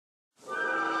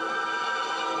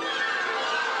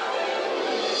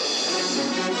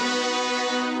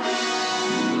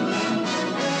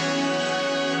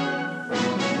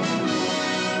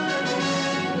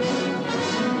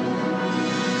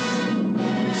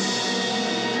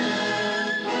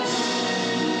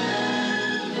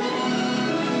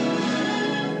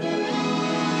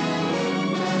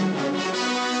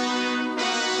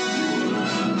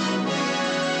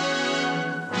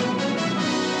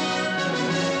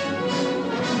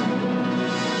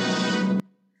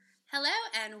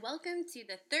and welcome to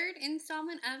the third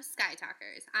installment of Sky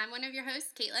Talkers. I'm one of your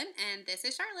hosts, Caitlin, and this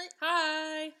is Charlotte.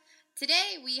 Hi!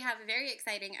 Today, we have a very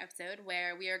exciting episode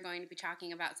where we are going to be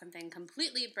talking about something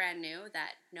completely brand new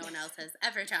that no one else has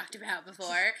ever talked about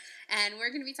before, and we're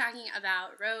going to be talking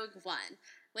about Rogue One,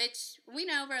 which we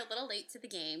know we're a little late to the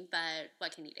game, but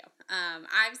what can you do?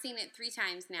 I've seen it 3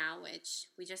 times now, which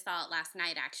we just saw it last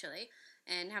night, actually.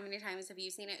 And how many times have you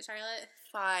seen it, Charlotte?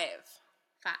 5.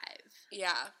 5.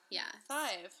 Yeah.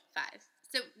 5.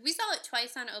 So we saw it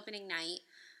twice on opening night.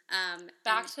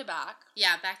 Back to back.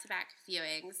 Yeah, back-to-back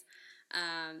viewings.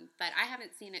 But I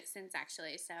haven't seen it since,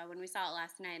 actually. So when we saw it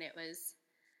last night, it was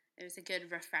a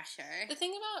good refresher. The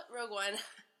thing about Rogue One,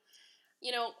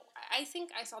 I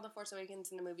think I saw The Force Awakens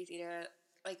in the movie theater.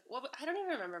 I don't even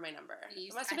remember my number.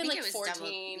 It must have been 14 double,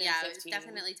 and yeah, 15. it was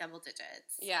definitely double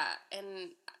digits. Yeah,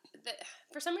 and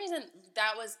for some reason,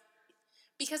 that was...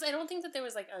 Because I don't think that there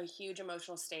was, a huge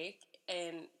emotional stake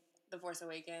in The Force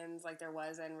Awakens like there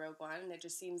was in Rogue One. It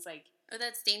just seems like... Oh,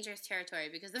 that's dangerous territory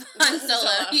because of Han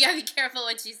Solo. You gotta be careful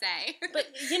what you say. But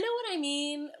you know what I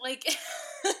mean?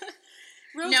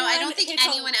 Rogue no, One, I don't think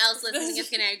anyone else listening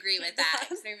is going to agree with that.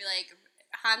 It's going to be like,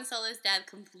 Han Solo's death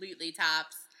completely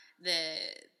tops the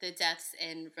deaths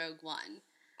in Rogue One.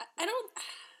 I don't...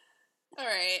 All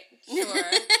right, sure.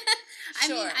 I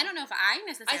mean, I don't know if I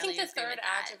necessarily I think the third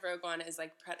act that. of Rogue One is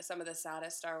some of the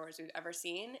saddest Star Wars we've ever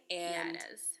seen. And yeah, it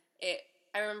is.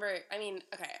 I remember,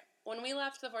 when we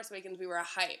left The Force Awakens, we were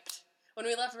hyped. When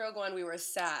we left Rogue One, we were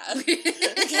sad.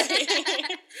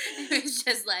 It was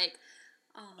just like,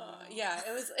 oh. Yeah,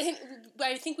 it was.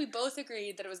 I think we both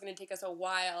agreed that it was going to take us a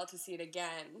while to see it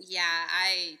again. Yeah,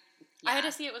 I had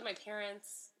to see it with my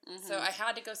parents, so I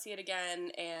had to go see it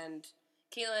again, and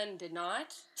Caitlin did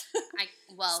not.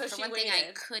 So for one thing,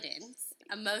 I couldn't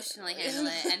emotionally handle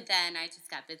it, and then I just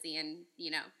got busy, and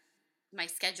my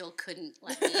schedule couldn't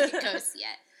let me go see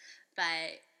it.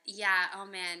 But yeah, oh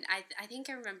man, I think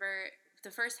I remember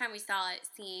the first time we saw it,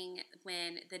 seeing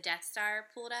when the Death Star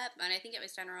pulled up, and I think it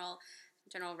was General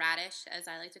Radish, as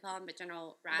I like to call him, but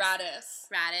General Radish.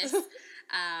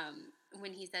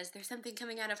 When he says, there's something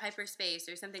coming out of hyperspace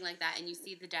or something like that, and you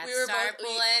see the Death Star pull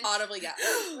in. Audibly got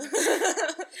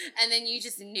and then you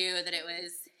just knew that it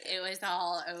was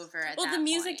all over at that point. Well, the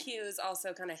music cues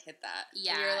also kind of hit that.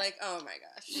 Yeah. And you're like, oh my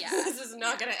gosh. Yeah. This is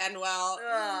not going to end well.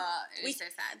 It was so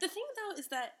sad. The thing, though, is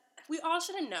that we all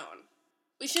should have known.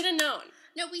 We should have known.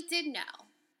 No, we did know,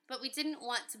 but we didn't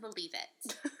want to believe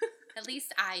it. At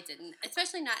least I didn't,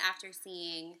 especially not after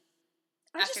seeing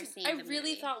I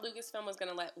really thought Lucasfilm was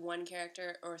going to let one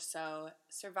character or so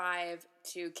survive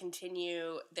to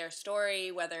continue their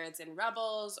story, whether it's in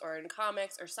Rebels or in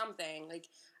comics or something.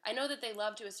 I know that they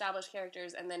love to establish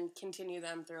characters and then continue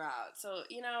them throughout. So,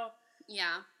 yeah,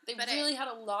 they really had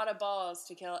a lot of balls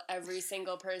to kill every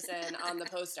single person on the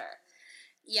poster.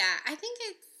 Yeah, I think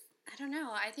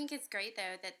it's great,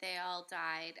 though, that they all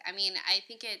died. I mean, I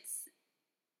think it's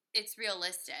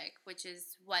realistic, which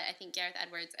is what I think Gareth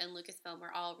Edwards and Lucasfilm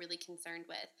were all really concerned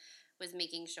with, was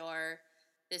making sure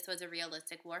this was a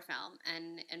realistic war film.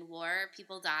 And in war,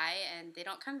 people die and they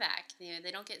don't come back.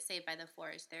 They don't get saved by the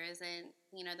Force. There isn't,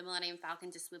 the Millennium Falcon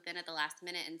to swoop in at the last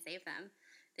minute and save them.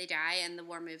 They die and the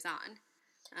war moves on.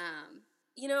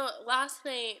 Last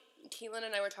night, Caitlin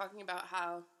and I were talking about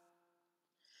how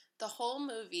the whole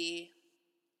movie,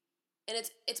 and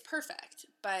it's perfect,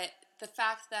 but the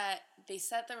fact that they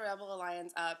set the Rebel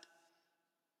Alliance up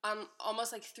on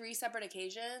almost 3 separate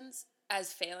occasions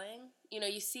as failing.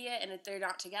 You see it and they're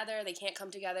not together, they can't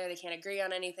come together, they can't agree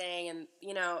on anything, and,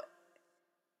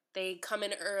 they come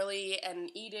in early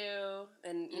and Edu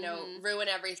and, ruin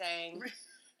everything.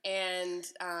 And,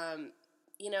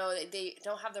 they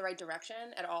don't have the right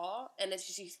direction at all, and it's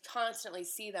just you constantly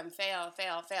see them fail.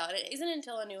 And it isn't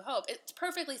until A New Hope. It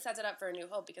perfectly sets it up for A New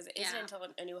Hope, because it isn't until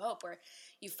A New Hope where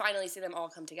you finally see them all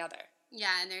come together.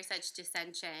 Yeah, and there's such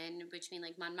dissension between,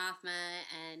 Mon Mothma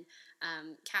and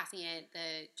Cassian,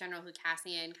 the general who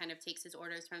Cassian kind of takes his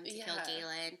orders from to kill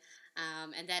Galen.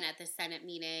 And then at the Senate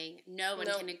meeting, no one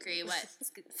can agree what's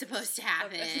supposed to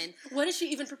happen. What is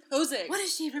she even proposing?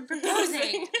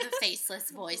 The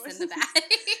faceless voice in the back.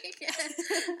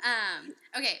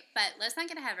 Okay, but let's not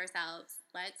get ahead of ourselves.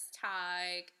 Let's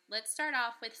start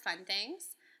off with fun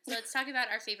things. So let's talk about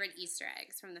our favorite Easter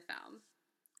eggs from the film.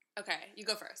 Okay, you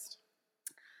go first.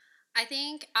 I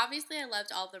think, obviously, I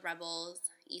loved all the Rebels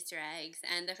Easter eggs.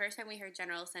 And the first time we heard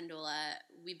General Syndulla,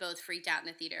 we both freaked out in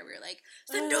the theater. We were like,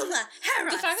 Syndulla,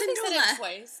 Hera, the fact Syndulla. That they said it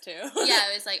twice, too. Yeah,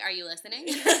 it was like, are you listening?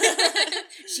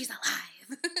 She's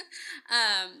alive.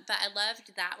 But I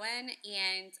loved that one.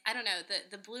 And I don't know,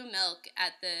 the blue milk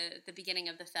at the beginning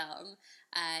of the film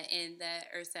in the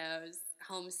Urso's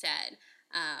homestead,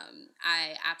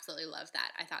 I absolutely loved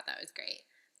that. I thought that was great.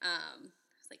 I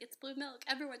was like, it's blue milk.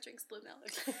 Everyone drinks blue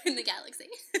milk in the galaxy.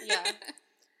 Yeah.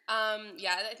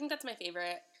 Yeah, I think that's my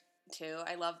favorite, too.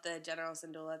 I love the General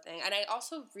Syndulla thing. And I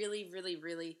also really, really,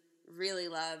 really, really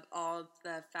love all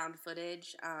the found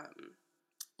footage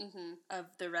of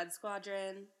the Red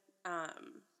Squadron.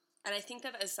 And I think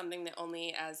that is something that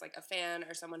only as, like, a fan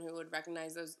or someone who would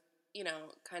recognize those, you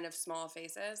know, kind of small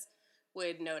faces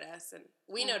would notice. And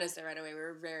we noticed it right away. We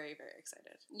were very, very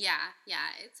excited. Yeah.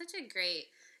 It's such a great...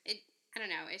 I don't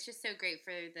know, it's just so great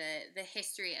for the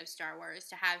history of Star Wars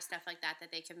to have stuff like that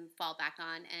they can fall back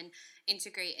on and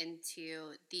integrate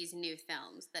into these new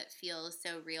films that feel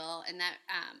so real, and that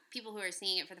people who are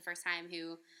seeing it for the first time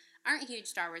who aren't huge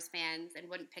Star Wars fans and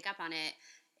wouldn't pick up on it,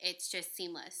 it's just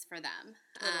seamless for them.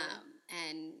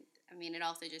 And, I mean, it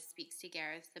also just speaks to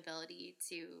Gareth's ability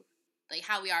to, like,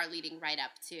 how we are leading right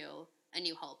up to A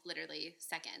New Hope, literally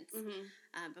seconds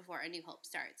before A New Hope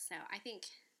starts. So I think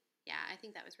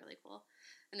that was really cool.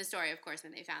 And the story, of course,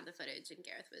 when they found the footage, and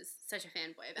Gareth was such a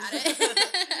fanboy about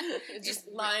it.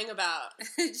 Just lying about.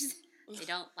 They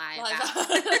don't lie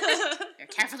about. They're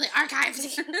carefully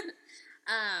archived.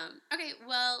 Okay,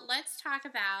 well, let's talk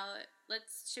about,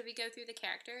 should we go through the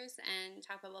characters and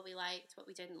talk about what we liked, what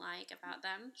we didn't like about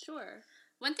them? Sure.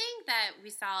 One thing that we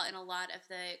saw in a lot of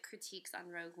the critiques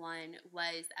on Rogue One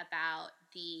was about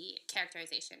the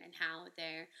characterization and how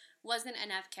there wasn't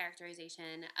enough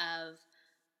characterization of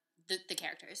the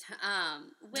characters,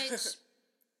 which,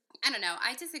 I don't know,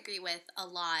 I disagree with a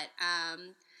lot.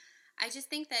 I just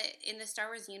think that in the Star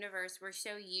Wars universe, we're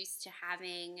so used to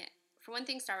having... For one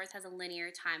thing, Star Wars has a linear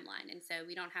timeline, and so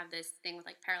we don't have this thing with,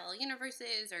 like, parallel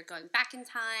universes or going back in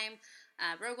time.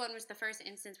 Rogue One was the first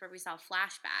instance where we saw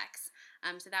flashbacks,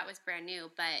 so that was brand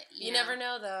new, but, you never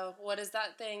know, though. What is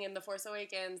that thing in The Force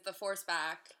Awakens, the Force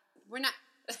back? We're not...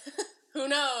 Who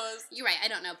knows? You're right, I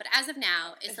don't know, but as of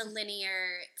now, it's a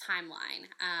linear timeline,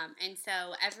 and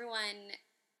so everyone...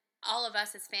 All of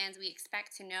us as fans, we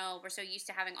expect to know, we're so used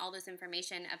to having all this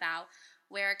information about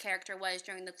where a character was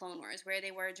during the Clone Wars, where they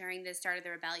were during the start of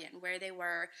the Rebellion, where they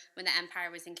were when the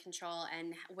Empire was in control,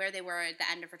 and where they were at the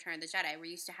end of Return of the Jedi. We're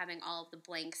used to having all of the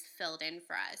blanks filled in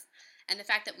for us. And the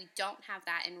fact that we don't have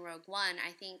that in Rogue One,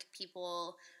 I think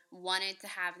people wanted to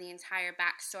have the entire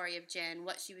backstory of Jyn,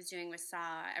 what she was doing with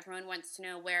Saw. Everyone wants to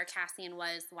know where Cassian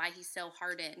was, why he's so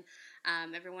hardened.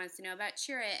 Everyone wants to know about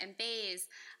Chirrut and Baze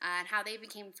and how they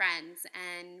became friends.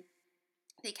 And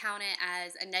they count it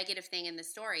as a negative thing in the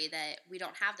story that we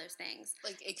don't have those things.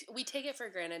 Like, we take it for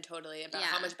granted totally about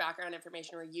how much background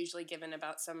information we're usually given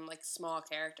about some, like, small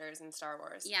characters in Star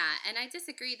Wars. Yeah, and I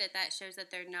disagree that shows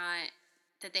that they're not...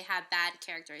 that they have bad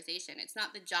characterization. It's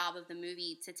not the job of the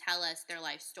movie to tell us their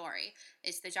life story.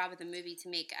 It's the job of the movie to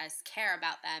make us care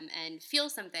about them and feel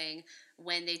something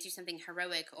when they do something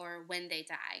heroic or when they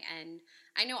die. And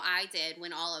I know I did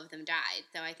when all of them died,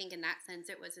 so I think in that sense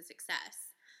it was a success.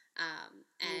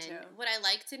 And would I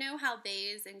like to know how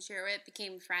Baze and Chirrut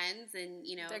became friends and,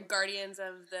 you know... They're guardians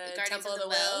of the Temple of the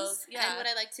Wills. Yeah. And would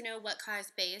I like to know what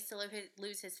caused Baze to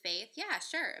lose his faith? Yeah,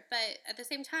 sure. But at the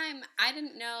same time, I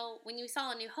didn't know... When you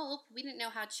saw A New Hope, we didn't know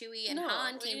how Chewie and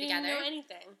Han came together. We didn't know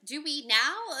anything. Do we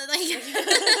now? Like,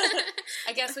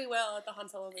 I guess we will at the Han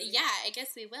Solo movie. Yeah, I guess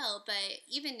we will. But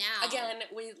even now... Again,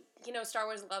 Star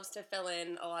Wars loves to fill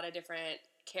in a lot of different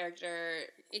character...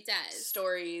 It does.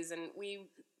 ...stories, and we...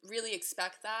 really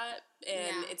expect that,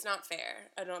 and it's not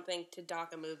fair, I don't think, to dock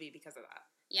a movie because of that.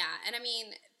 Yeah, and I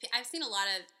mean, I've seen a lot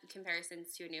of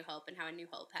comparisons to A New Hope and how A New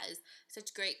Hope has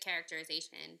such great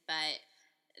characterization, but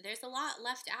there's a lot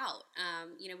left out.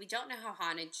 We don't know how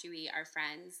Han and Chewie are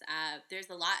friends.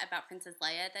 There's a lot about Princess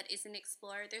Leia that isn't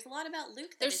explored. There's a lot about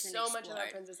Luke that isn't explored. There's so much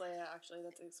about Princess Leia, actually,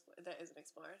 that isn't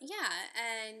explored. Yeah,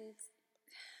 and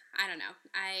I don't know.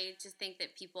 I just think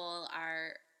that people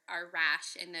are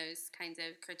rash in those kinds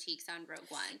of critiques on Rogue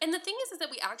One. And the thing is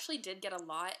that we actually did get a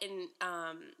lot in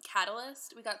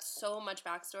Catalyst. We got so much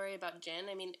backstory about Jyn.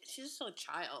 I mean, she's still a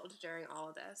child during all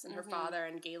of this, and her father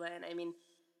and Galen. I mean,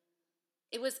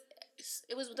 it was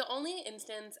the only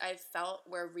instance I felt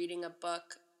where reading a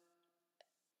book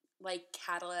like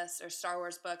Catalyst or Star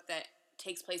Wars book that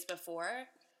takes place before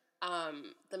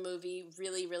the movie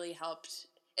really, really helped,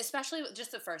 especially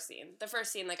just the first scene. The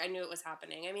first scene, like, I knew it was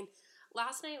happening. I mean,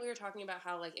 last night we were talking about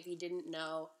how, like, if you didn't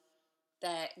know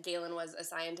that Galen was a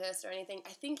scientist or anything, I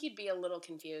think you'd be a little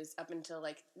confused up until,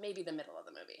 like, maybe the middle of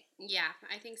the movie. Yeah,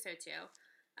 I think so, too.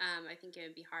 I think it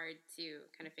would be hard to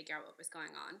kind of figure out what was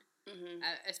going on. Mm-hmm.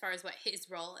 As far as what his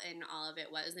role in all of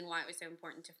it was and why it was so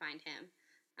important to find him.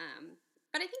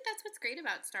 But I think that's what's great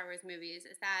about Star Wars movies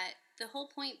is that the whole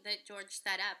point that George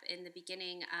set up in the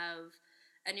beginning of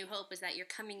A New Hope is that you're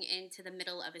coming into the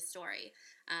middle of a story.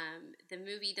 The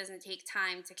movie doesn't take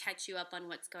time to catch you up on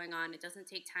what's going on. It doesn't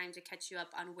take time to catch you up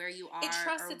on where you are. It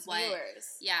trusts its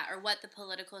viewers. Yeah, or what the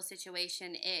political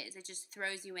situation is. It just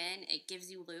throws you in. It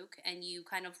gives you Luke, and you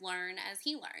kind of learn as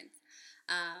he learns.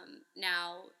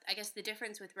 Now, I guess the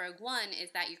difference with Rogue One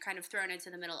is that you're kind of thrown into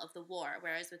the middle of the war,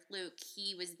 whereas with Luke,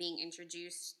 he was being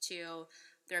introduced to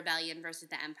the rebellion versus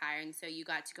the Empire, and so you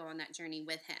got to go on that journey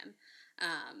with him.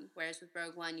 Whereas with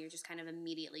Rogue One, you're just kind of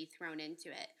immediately thrown into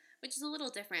it, which is a little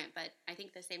different, but I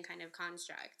think the same kind of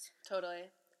construct.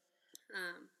 Totally.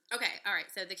 Okay, all right,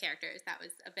 so the characters, that was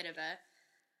a bit of a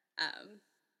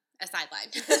sideline.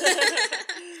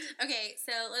 Okay,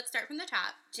 so let's start from the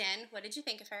top. Jen, what did you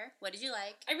think of her? What did you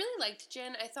like? I really liked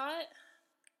Jen. I thought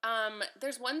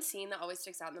there's one scene that always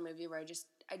sticks out in the movie where I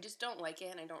just don't like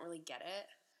it and I don't really get it.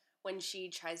 When she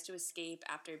tries to escape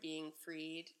after being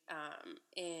freed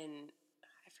in,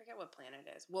 I forget what planet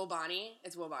it is. Wobani.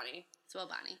 It's Wobani. It's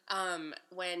Wobani.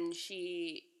 When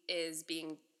she is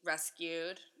being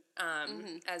rescued,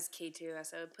 as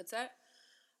K2SO puts it,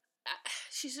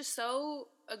 she's just so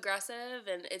aggressive,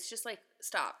 and it's just like,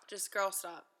 stop. Just, girl,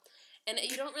 stop. And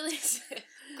you don't really...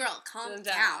 Girl, calm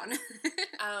down.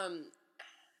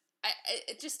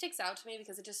 It just sticks out to me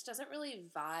because it just doesn't really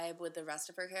vibe with the rest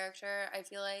of her character, I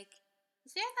feel like.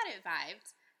 See, I thought it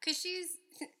vibed. Because she's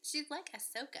like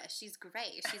Ahsoka. She's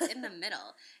gray. She's in the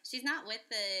middle. She's not with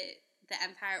the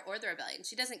Empire or the Rebellion.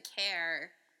 She doesn't care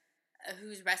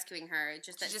who's rescuing her.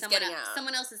 Just that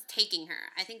someone else is taking her.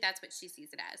 I think that's what she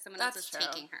sees it as. Someone else is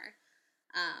taking her.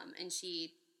 And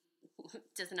she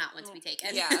does not want to be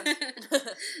taken. Yeah.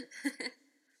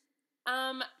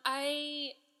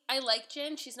 I like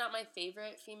Jen. She's not my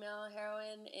favorite female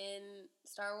heroine in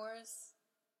Star Wars.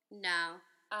 No.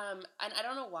 And I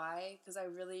don't know why, because I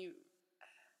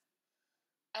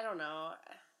don't know.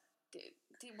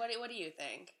 What do you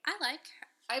think? I like her.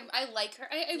 I like her.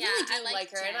 I really do like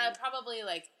her. Jen. And I probably,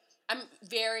 I'm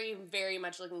very, very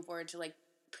much looking forward to,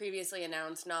 previously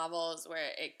announced novels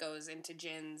where it goes into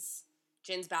Jin's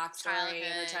backstory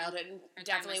and her childhood, and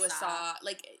definitely with Saw.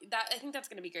 That, I think that's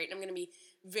going to be great. And I'm going to be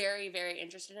very, very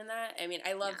interested in that. I mean,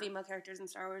 I love female characters in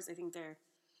Star Wars. I think they're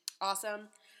awesome.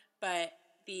 But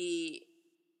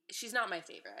she's not my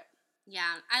favorite.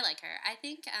 Yeah, I like her. I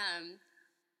think, I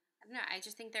don't know, I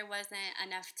just think there wasn't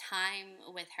enough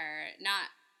time with her.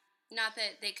 Not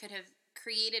that they could have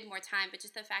created more time, but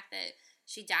just the fact that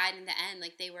she died in the end.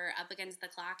 They were up against the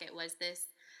clock. It was this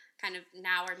kind of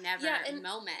now or never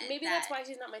moment. Maybe that's why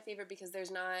she's not my favorite, because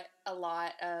there's not a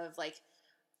lot of,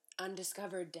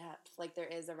 undiscovered depth like there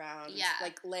is around,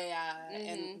 Leia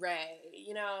and Rey,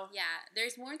 Yeah,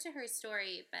 there's more to her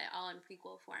story, but all in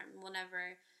prequel form. We'll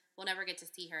never get to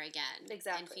see her again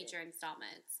in future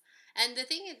installments. And the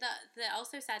thing, the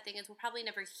also sad thing is we'll probably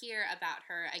never hear about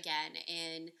her again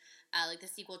in the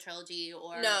sequel trilogy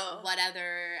or what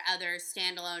other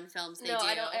standalone films they do.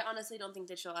 I honestly don't think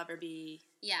that she'll ever be.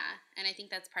 Yeah, and I think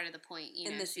that's part of the point.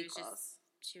 In the sequels.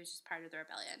 She was just part of the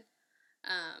rebellion.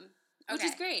 Which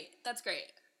is great. That's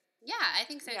great. Yeah, I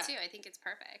think so too. I think it's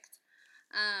perfect.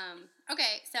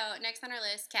 Okay, so next on our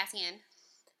list, Cassian.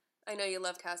 I know you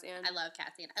love Cassian. I love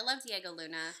Cassian. I love Diego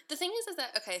Luna. The thing is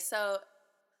that, okay, so,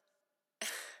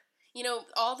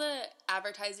 all the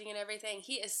advertising and everything,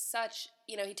 he is such,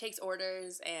 he takes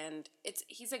orders, and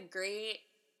he's a great,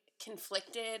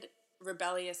 conflicted,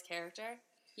 rebellious character.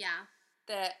 Yeah.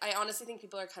 That I honestly think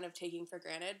people are kind of taking for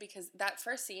granted, because that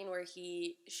first scene where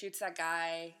he shoots that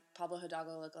guy, Pablo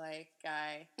Hidalgo lookalike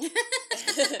guy,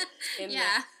 in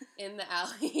the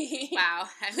alley. Wow,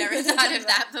 I've never thought of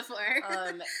that before.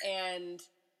 And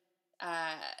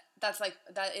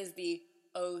that is the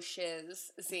oh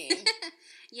shiz scene.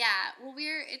 Yeah, well,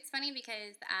 it's funny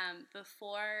because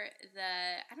before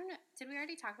I don't know, did we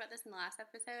already talk about this in the last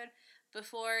episode?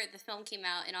 Before the film came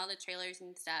out and all the trailers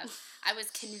and stuff, I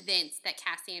was convinced that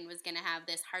Cassian was going to have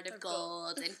this heart of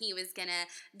gold, and Jyn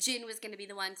was going to be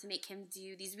the one to make him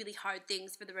do these really hard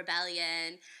things for the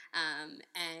rebellion.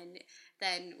 And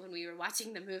then when we were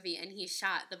watching the movie and he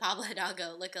shot the Pablo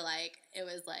Hidalgo lookalike, it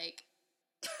was like,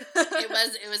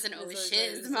 it was an oh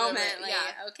shiz moment.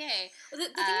 Okay. Well, the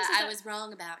thing is I was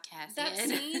wrong about Cassian. That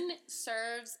scene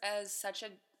serves as such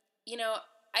a,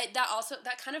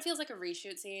 that kind of feels like a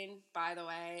reshoot scene, by the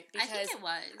way. Because I think it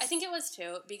was. I think it was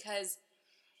too, because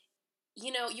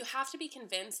you know, you have to be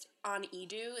convinced on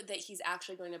Edu that he's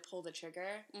actually going to pull the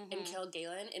trigger and kill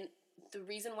Galen. And the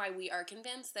reason why we are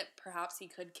convinced that perhaps he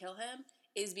could kill him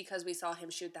is because we saw him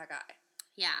shoot that guy.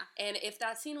 Yeah. And if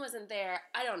that scene wasn't there,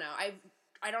 I don't know.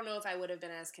 I don't know if I would have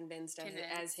been as convinced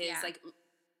as his, like,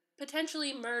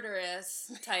 potentially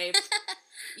murderous type,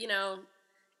 you know,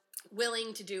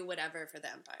 willing to do whatever for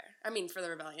the Empire. I mean, for the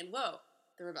rebellion. Whoa.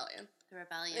 The rebellion. The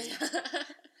rebellion.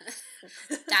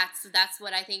 That's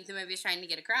what I think the movie is trying to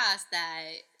get across,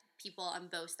 that people on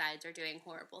both sides are doing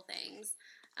horrible things.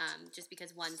 Just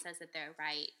because one says that they're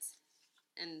right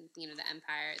and, you know, the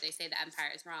Empire, they say the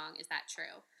Empire is wrong. Is that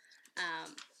true?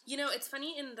 You know, it's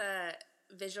funny in the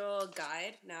visual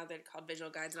guide, now they're called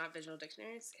visual guides, not visual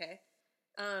dictionaries, okay?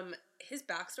 His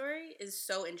backstory is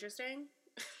so interesting.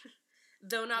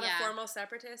 Though not a formal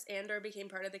separatist, Andor became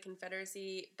part of the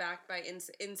Confederacy backed by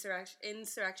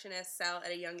insurrectionists Sal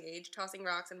at a young age, tossing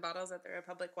rocks and bottles at the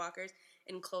Republic walkers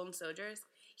and clone soldiers.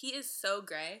 He is so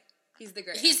gray. He's the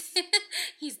grayest.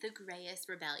 He's the grayest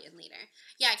rebellion leader.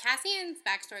 Yeah, Cassian's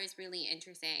backstory is really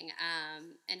interesting,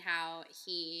 and how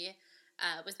he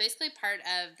was basically part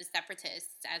of the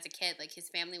Separatists as a kid. Like, his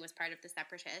family was part of the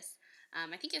Separatists.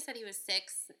 I think it said he was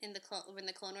 6 in when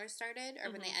the Clone Wars started, or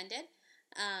when they ended.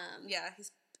 Yeah,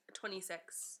 he's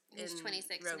 26. He's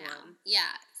 26 Rogue now. One.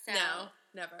 Yeah. So, no,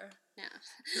 never. No.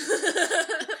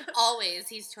 Always,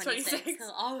 he's 26.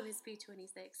 He'll always be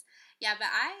 26. Yeah, but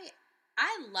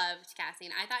I loved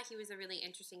Cassian. I thought he was a really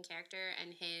interesting character,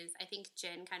 and I think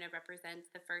Jyn kind of represents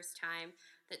the first time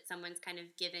that someone's kind of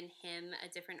given him a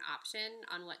different option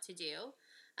on what to do,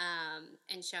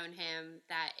 and shown him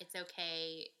that it's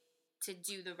okay to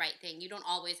do the right thing. You don't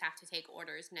always have to take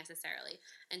orders necessarily,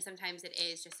 and sometimes it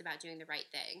is just about doing the right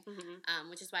thing,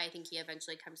 which is why I think he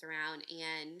eventually comes around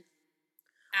and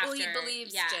he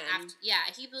believes Jyn.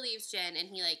 He believes Jyn, and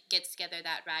he, like, gets together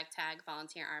that ragtag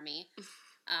volunteer army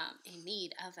in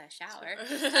need of a shower.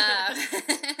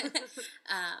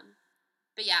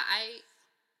 But yeah,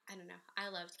 I don't know. I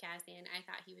loved Cassian. I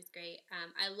thought he was great.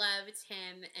 I loved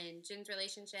him and Jyn's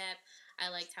relationship. I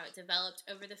liked how it developed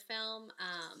over the film.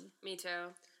 Me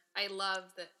too. I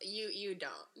love that you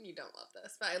don't love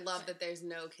this, but I love that there's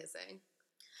no kissing.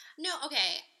 No,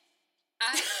 okay.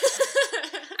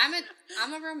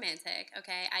 I'm a romantic,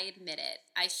 okay? I admit it.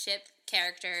 I ship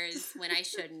characters when I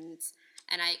shouldn't,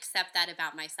 and I accept that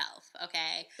about myself,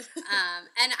 okay?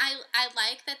 And I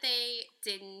like that they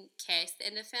didn't kiss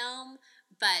in the film,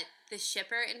 but the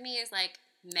shipper in me is like,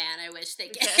 man, I wish they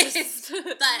kissed.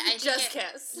 But I think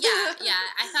kiss. Yeah.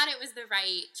 I thought it was the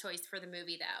right choice for the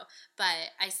movie, though.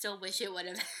 But I still wish it would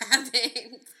have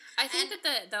happened. I think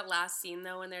that last scene,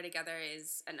 though, when they're together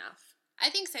is enough. I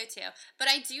think so, too. But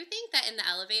I do think that in the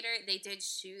elevator, they did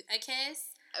shoot a kiss,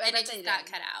 and it just got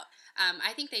cut out.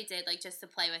 I think they did, like, just to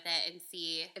play with it and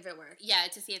see if it worked. Yeah,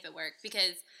 to see if it worked,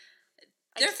 because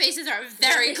their faces are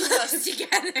very close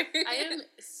together. I am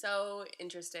so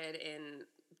interested in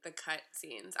the cut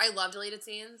scenes. I love deleted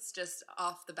scenes, just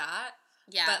off the bat.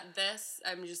 Yeah. But this,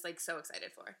 I'm just, like, so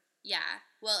excited for. Yeah.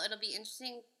 Well, it'll be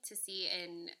interesting to see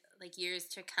in, like, years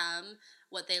to come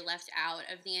what they left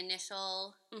out of the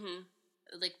initial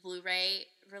like, Blu-ray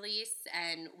release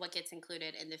and what gets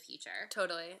included in the future.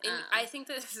 Totally. And I think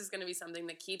that this is going to be something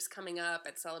that keeps coming up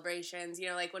at celebrations. You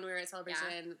know, like when we were at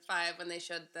Celebration 5 when they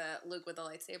showed the Luke with the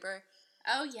lightsaber.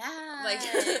 Oh, yeah. Like,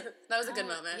 that was a good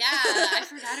moment. Yeah, I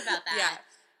forgot about that. Yeah.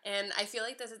 And I feel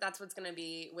like that's what's going to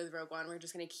be with Rogue One. We're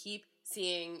just going to keep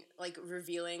seeing, like,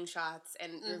 revealing shots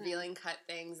and revealing cut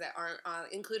things that aren't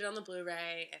included on the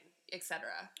Blu-ray, and etc.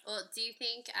 Well, do you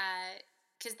think,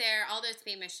 because there are all those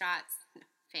famous shots,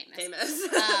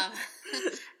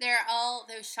 there are all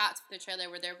those shots from the trailer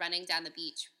where they're running down the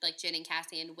beach, like Jyn and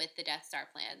Cassian, with the Death Star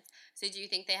plans. So do you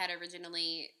think they had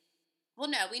originally... Well,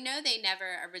 no, we know they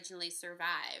never originally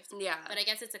survived. Yeah. But I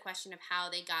guess it's a question of how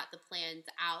they got the plans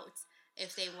out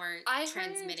if they weren't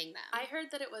transmitting them. I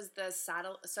heard that it was the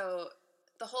satellite... So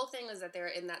the whole thing was that they were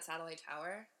in that satellite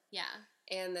tower. Yeah.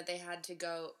 And that they had to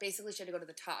go... Basically, she had to go to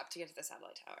the top to get to the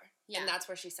satellite tower. Yeah. And that's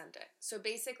where she sent it. So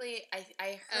basically,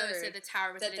 I heard... so the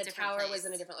tower was in a different place. That the tower was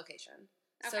in a different location.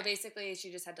 Okay. So basically,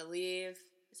 she just had to leave...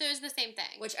 So it was the same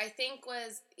thing. Which I think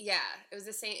was, it was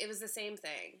the same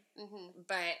thing. Mm-hmm.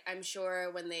 But I'm sure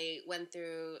when they went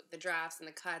through the drafts and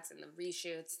the cuts and the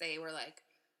reshoots, they were like,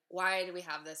 why do we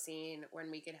have this scene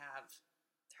when we could have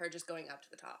her just going up to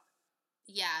the top?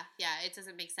 Yeah, it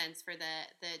doesn't make sense for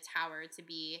the tower to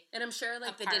be... And I'm sure,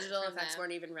 like, the digital effects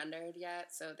weren't even rendered yet,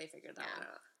 so they figured that one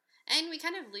out. And we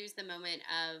kind of lose the moment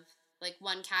of, like,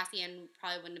 one, Cassian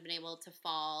probably wouldn't have been able to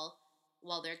fall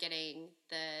while they're getting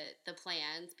the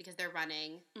plans because they're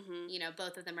running. Mm-hmm. You know,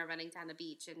 both of them are running down the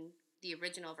beach, and the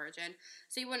original version.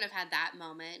 So you wouldn't have had that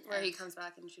moment. Where he comes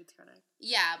back and shoots Krennic.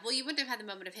 Yeah, well, you wouldn't have had the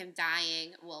moment of him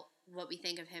dying, well, what we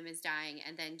think of him as dying,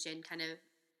 and then Jyn kind of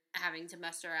having to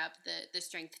muster up the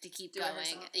strength to keep going.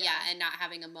 Herself, yeah, and not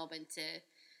having a moment to,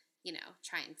 you know,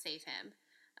 try and save him.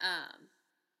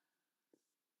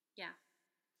 Yeah.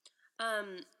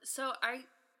 So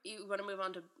you want to move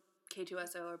on to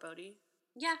K2SO or Bodhi?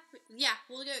 Yeah,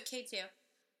 we'll go at K2.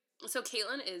 So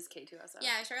Caitlin is K2SO.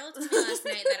 Yeah, Charlotte told me last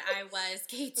night that I was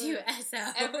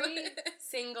K2SO. Every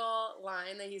single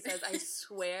line that he says, I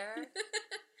swear,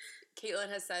 Caitlin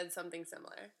has said something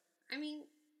similar. I mean,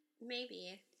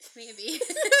 maybe.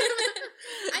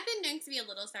 I've been known to be a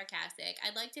little sarcastic.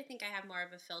 I'd like to think I have more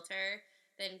of a filter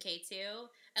than K2,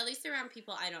 at least around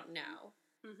people I don't know.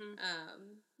 Mm-hmm.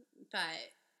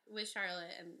 But with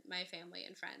Charlotte and my family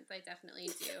and friends, I definitely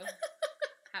do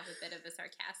have a bit of a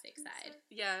sarcastic side.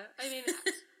 Yeah, I mean,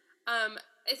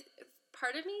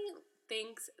 part of me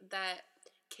thinks that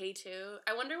K2,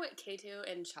 I wonder what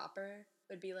K2 and Chopper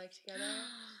would be like together,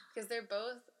 because they're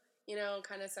both, you know,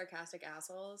 kind of sarcastic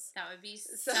assholes. That would be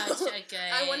such a good,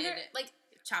 I wonder, like,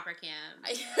 Chopper Cam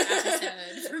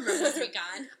episode from Rebels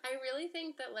Recon. I really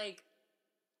think that, like,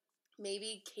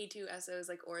 maybe K2SO's,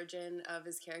 like, origin of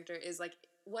his character is, like,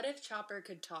 what if Chopper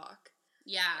could talk?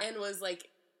 Yeah. And was, like,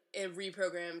 a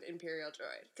reprogrammed Imperial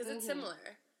droid? Because it's similar.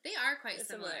 They are quite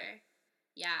similar.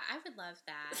 Yeah, I would love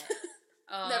that.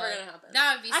 Oh, never gonna happen.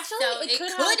 That would be actually, it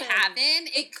could happen.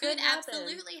 It could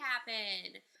absolutely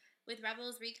happen. With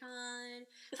Rebels Recon,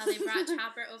 how they brought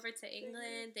Chopper over to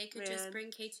England, they could just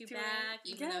bring K2 back,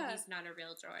 even though he's not a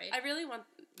real droid. I really want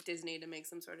Disney to make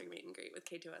some sort of meet and greet with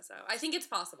K2SO. I think it's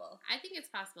possible. I think it's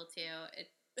possible too.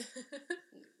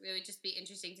 It would just be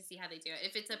interesting to see how they do it.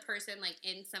 If it's a person like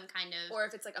in some kind of, or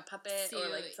if it's like a puppet or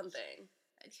like something,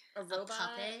 a robot,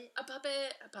 a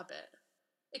puppet.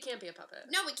 It can't be a puppet.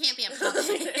 No, it can't be a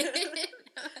puppet.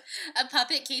 A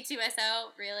puppet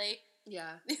K2SO, really?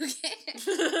 Yeah. Okay.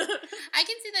 I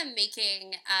can see them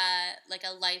making like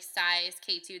a life-size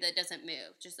K2 that doesn't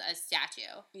move, just a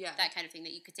statue. Yeah. That kind of thing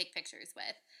that you could take pictures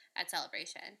with at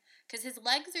Celebration. Because his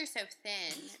legs are so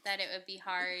thin that it would be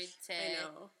hard to... I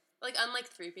know. Like, unlike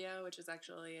 3PO, which is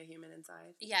actually a human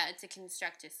inside. Yeah, to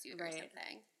construct a suit or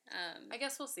something. I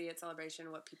guess we'll see at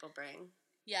Celebration what people bring.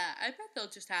 Yeah, I bet they'll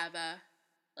just have a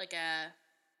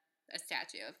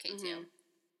statue of K2. Mm-hmm.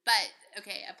 But,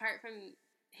 okay, apart from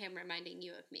him reminding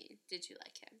you of me, did you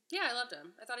like him? Yeah, I loved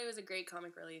him. I thought he was a great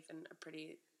comic relief and a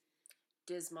pretty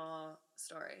dismal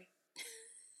story.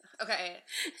 Okay,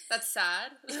 that's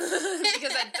sad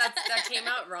because that came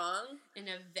out wrong.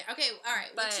 Okay, all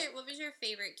right. What was your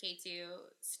favorite K2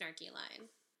 snarky line?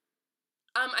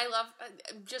 I love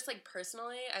just like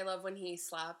personally, I love when he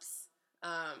slaps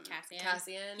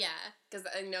Cassian. Yeah, because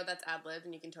I know that's ad-libbed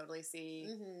and you can totally see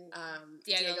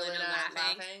Diego Luna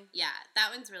laughing. Yeah, that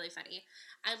one's really funny.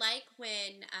 I like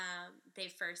when they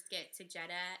first get to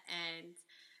Jeddah and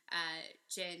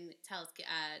Jyn tells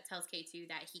K2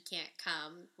 that he can't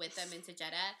come with them into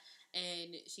Jeddah,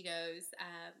 and she goes,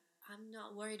 I'm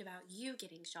not worried about you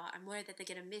getting shot. I'm worried that they're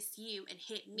gonna miss you and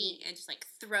hit me, and just like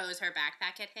throws her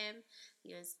backpack at him.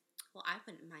 He goes, well, I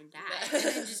wouldn't mind that. And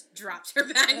then just dropped her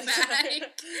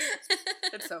backpack.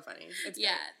 It's so funny. It's great.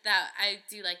 That I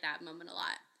do like that moment a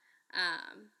lot.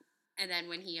 And then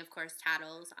when he, of course,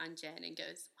 tattles on Jyn and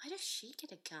goes, why does she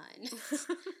get a gun?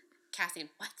 Cassian,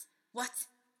 what?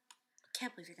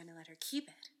 Can't believe you're going to let her keep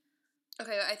it.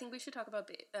 Okay, I think we should talk about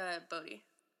Bodhi.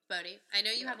 Bodhi. I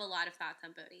know you have a lot of thoughts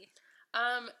on Bodhi.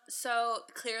 So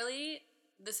clearly,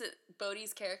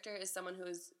 Bodhi's character is someone who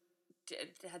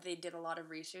they did a lot of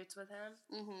reshoots with him.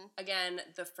 Mm-hmm. Again,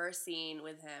 the first scene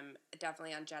with him,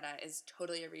 definitely on Jeddah, is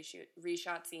totally a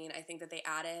reshot scene. I think that they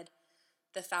added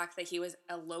the fact that he was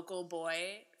a local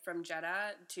boy from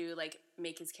Jeddah to like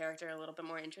make his character a little bit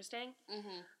more interesting.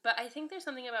 Mm-hmm. But I think there's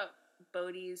something about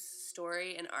Bodhi's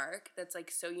story and arc that's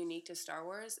like so unique to Star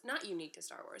Wars. Not unique to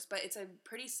Star Wars, but it's a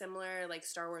pretty similar like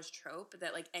Star Wars trope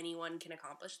that like anyone can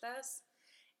accomplish this.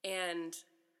 And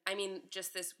I mean,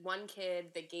 just this one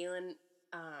kid that Galen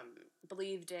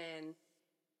believed in,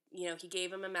 you know, he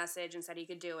gave him a message and said he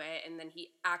could do it, and then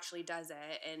he actually does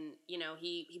it, and, you know,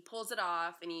 he pulls it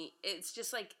off, and it's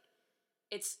just like,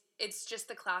 it's just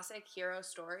the classic hero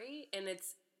story, and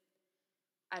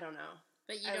I don't know.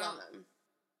 But I love him.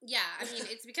 Yeah, I mean,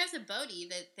 it's because of Bodhi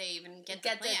that they even get the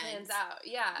plans out,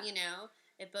 yeah. You know,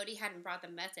 if Bodhi hadn't brought the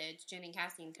message, Jyn and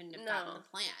Cassian couldn't have gotten the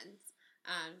plans.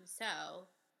 So,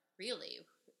 really,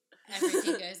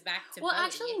 everything goes back to Bodhi. Well,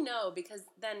 actually, no, because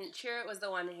then Chirrut was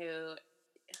the one who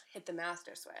hit the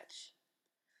master switch.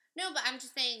 No, but I'm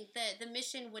just saying the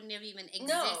mission wouldn't have even existed.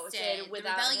 No, the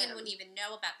rebellion him. Wouldn't even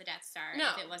know about the Death Star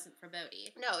if it wasn't for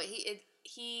Bodhi. No, it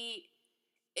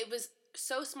was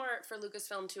so smart for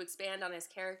Lucasfilm to expand on his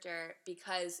character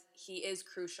because he is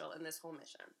crucial in this whole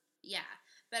mission. Yeah,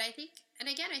 but I think, and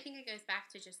again, I think it goes back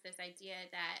to just this idea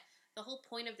that the whole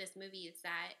point of this movie is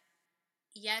that,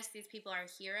 yes, these people are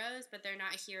heroes, but they're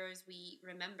not heroes we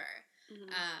remember. Mm-hmm.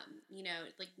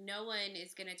 Like, no one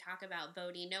is going to talk about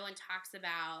Bodhi.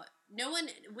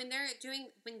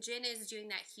 When Jin is doing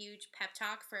that huge pep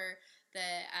talk for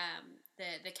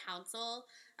the council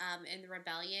in the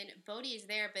rebellion, Bodhi is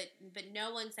there, but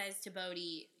no one says to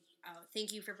Bodhi, "Oh,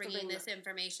 thank you for bringing this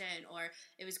information," or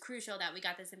 "It was crucial that we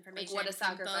got this information." Like, what a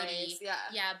sacrifice! Bodhi.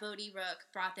 Yeah, Bodhi Rook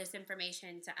brought this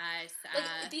information to us.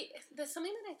 The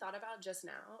something that I thought about just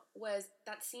now was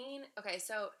that scene. Okay,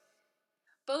 so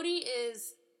Bodhi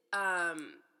is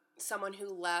someone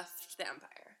who left the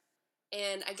Empire,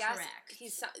 and I guess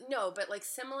but like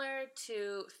similar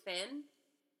to Finn.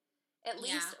 At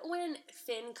least when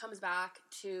Finn comes back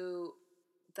to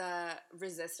the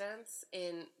Resistance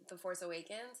in The Force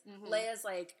Awakens, mm-hmm. Leia's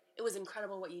like, "It was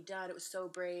incredible what you did. It was so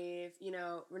brave,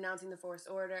 renouncing the First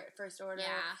Order.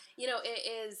 Yeah. It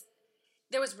is,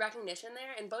 there was recognition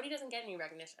there, and Bodhi doesn't get any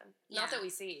recognition. Yeah. Not that we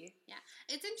see. Yeah.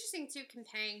 It's interesting, too,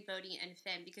 comparing Bodhi and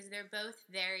Finn, because they're both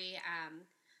very,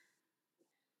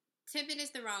 timid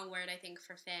is the wrong word, I think,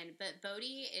 for Finn, but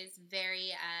Bodhi is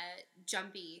very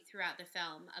jumpy throughout the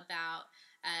film about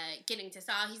getting to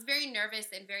Saw. He's very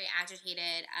nervous and very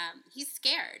agitated. He's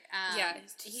scared.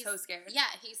 He's so scared.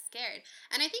 Yeah, he's scared.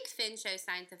 And I think Finn shows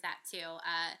signs of that, too.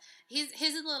 His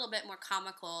is a little bit more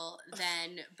comical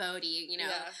than Bodhi,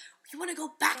 You want to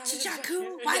go back to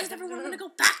Jakku? Why does everyone want to go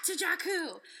back to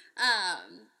Jakku?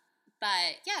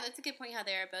 But, yeah, that's a good point how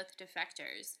they are both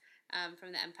defectors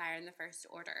from the Empire and the First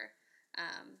Order.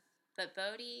 But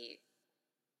Bodhi,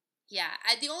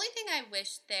 the only thing I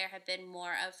wish there had been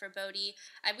more of for Bodhi,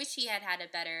 I wish he had a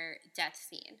better death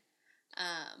scene.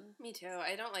 Me too.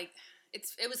 I don't like,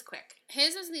 it was quick.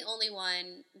 His was the only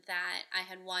one that I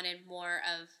had wanted more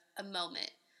of a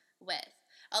moment with.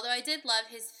 Although I did love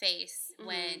his face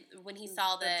mm-hmm. when he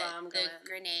saw the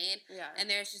grenade. Yeah. And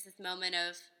there's just this moment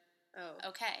of, oh,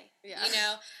 okay. Yeah. And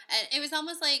it was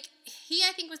almost like he,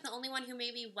 I think, was the only one who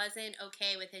maybe wasn't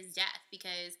okay with his death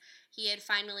because he had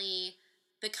finally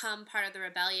become part of the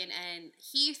rebellion and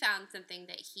he found something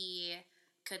that he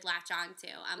could latch on to.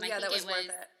 I think that was worth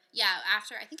it. Yeah,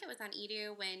 I think it was on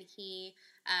Edu when he,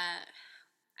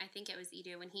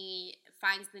 when he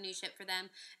finds the new ship for them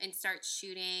and starts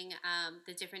shooting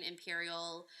the different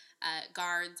Imperial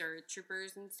guards or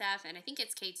troopers and stuff. And I think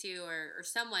it's K2 or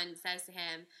someone says to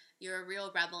him, "You're a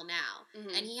real rebel now."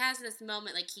 Mm-hmm. And he has this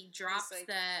moment, like he drops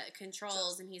the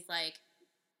controls and he's like,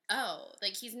 oh,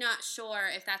 like he's not sure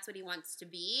if that's what he wants to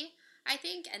be, I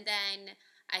think. And then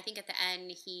I think at the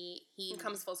end he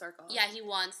comes full circle. Yeah, he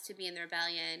wants to be in the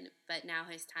rebellion, but now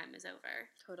his time is over.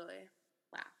 Totally.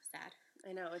 Wow, sad.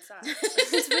 I know, it's sad.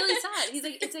 It's really sad. He's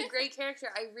like, it's a great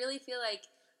character. I really feel like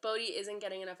Bodhi isn't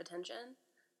getting enough attention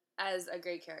as a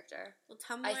great character. Well,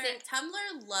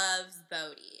 Tumblr loves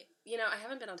Bodhi. I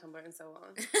haven't been on Tumblr in so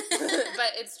long.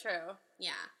 But it's true.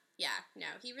 Yeah. No,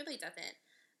 he really doesn't.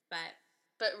 But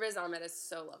Riz Ahmed is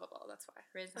so lovable, that's why.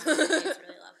 Riz Ahmed is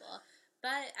really lovable.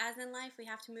 But as in life, we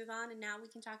have to move on, and now we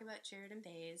can talk about Chirrut and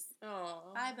Baze.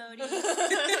 Oh. Bye, Bodhi.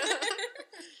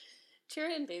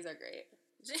 Chirrut and Baze are great.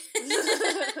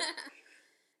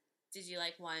 Did you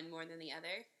like one more than the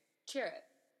other? Chirrut.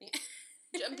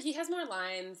 He has more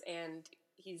lines, and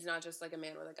he's not just like a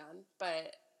man with a gun,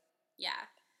 but... Yeah.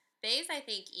 Baze, I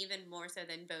think, even more so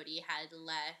than Bodhi, had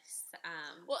less...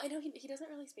 Well, I know he doesn't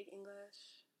really speak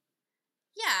English.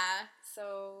 Yeah.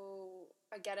 So,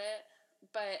 I get it,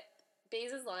 but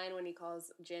Baze's line when he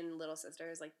calls Jin little sister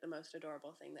is like the most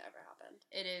adorable thing that ever happened.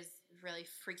 It is really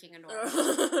freaking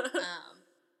adorable.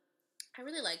 I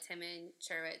really liked him and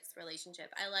Chirrut's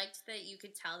relationship. I liked that you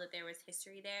could tell that there was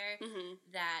history there, mm-hmm.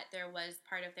 that there was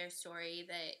part of their story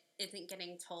that isn't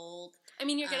getting told. I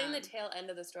mean, you're getting the tail end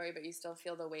of the story, but you still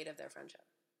feel the weight of their friendship.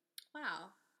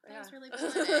 Wow. That was really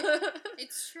poetic.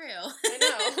 It's true. I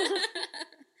know.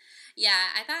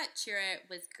 Yeah, I thought Chirrut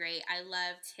was great. I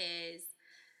loved his...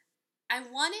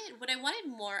 What I wanted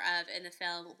more of in the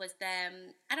film was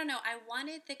them, I don't know, I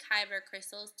wanted the Kyber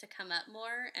crystals to come up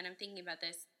more, and I'm thinking about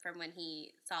this from when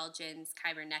he saw Jin's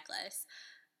Kyber necklace,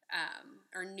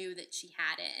 or knew that she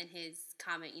had it, and his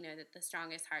comment, that the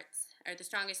strongest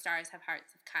stars have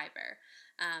hearts of Kyber.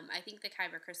 I think the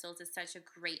Kyber crystals is such a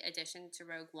great addition to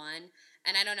Rogue One,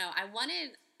 and I don't know, I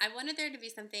wanted there to be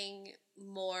something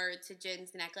more to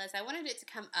Jin's necklace. I wanted it to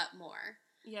come up more.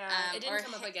 Yeah, it didn't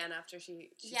come up again after she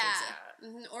takes it out.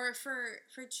 Mm-hmm. Or for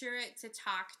Chirrut to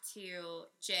talk to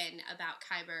Jin about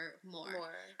Kyber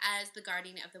more as the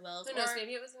guardian of the wills. Who knows,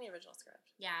 maybe it was in the original script.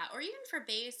 Yeah, or even for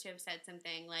Baze to have said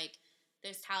something like,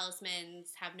 those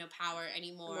talismans have no power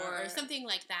anymore, or something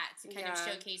like that, to kind of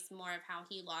showcase more of how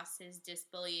he lost his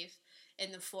disbelief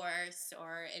in the Force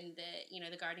or in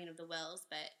the guardian of the wills,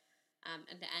 but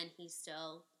at the end he's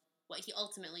still, what he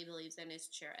ultimately believes in is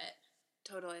Chirrut.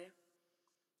 Totally.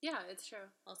 Yeah, it's true.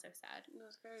 Also sad. It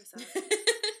was very sad.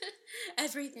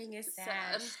 Everything is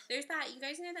sad. There's that, you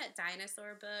guys know that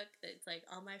dinosaur book that's like,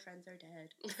 all my friends are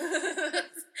dead?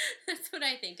 That's what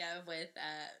I think of with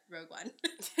Rogue One.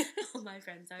 All my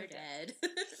friends are dead.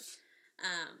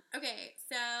 Okay,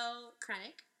 so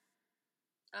Krennic.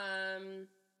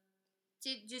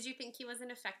 Did you think he was an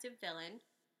effective villain?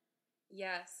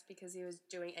 Yes, because he was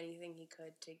doing anything he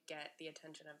could to get the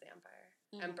attention of the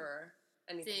Emperor.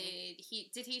 Anything.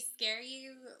 Did he scare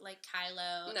you like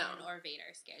Kylo or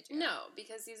Vader scared you? No,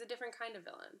 because he's a different kind of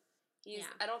villain.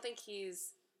 I don't think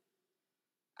he's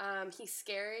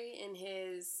scary in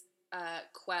his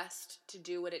quest to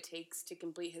do what it takes to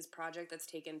complete his project that's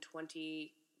taken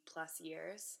 20 plus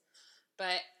years.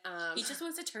 But he just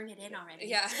wants to turn it in already.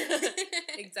 Yeah,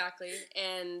 exactly,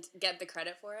 and get the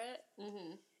credit for it.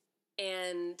 Mm-hmm.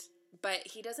 But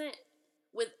he doesn't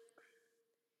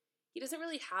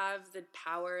really have the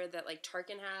power that like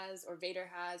Tarkin has, or Vader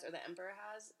has, or the Emperor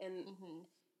has, and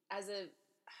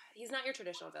he's not your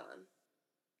traditional villain.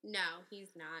 No,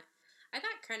 he's not. I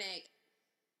thought Krennic,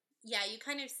 you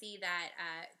kind of see that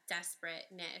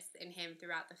desperateness in him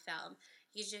throughout the film.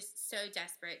 He's just so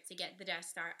desperate to get the Death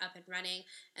Star up and running,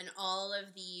 and all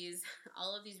of these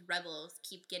rebels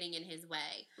keep getting in his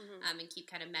way, and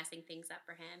keep kind of messing things up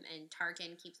for him, and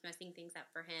Tarkin keeps messing things up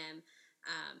for him,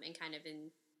 and kind of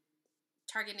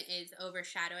Tarkin is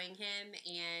overshadowing him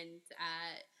and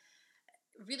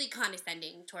really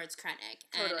condescending towards Krennic.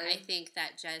 Totally. And I think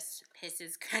that just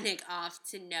pisses Krennic off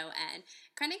to no end.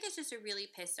 Krennic is just a really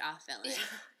pissed off villain.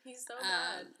 Yeah, he's so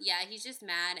mad. Yeah, he's just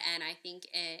mad, and I think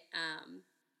it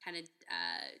kind of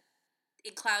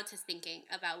it clouds his thinking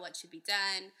about what should be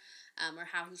done, or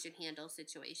how he should handle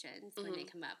situations when they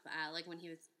come up. Like when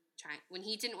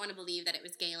he didn't want to believe that it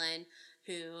was Galen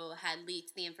who had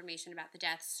leaked the information about the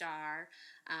Death Star,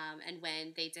 and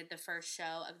when they did the first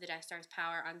show of the Death Star's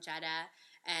power on Jedha,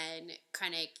 and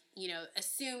Krennic,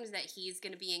 assumes that he's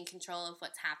going to be in control of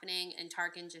what's happening, and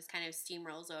Tarkin just kind of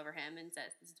steamrolls over him and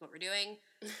says, "This is what we're doing,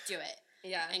 do it."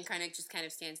 Yeah. And Krennic just kind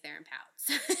of stands there and pouts.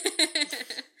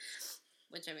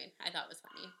 Which, I mean, I thought was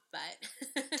funny, but...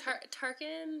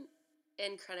 Tarkin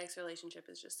and Krennic's relationship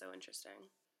is just so interesting.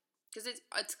 Because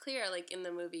it's clear, like, in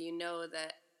the movie,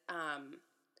 that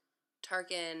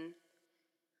Tarkin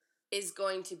is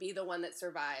going to be the one that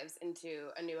survives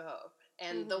into A New Hope,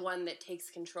 and the one that takes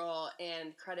control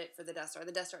and credit for the Death Star.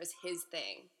 The Death Star is his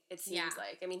thing, it seems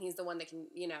like. I mean, he's the one that can,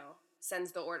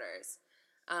 sends the orders.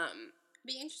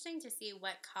 Be interesting to see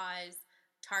what caused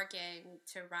Tarkin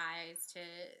to rise to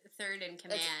third in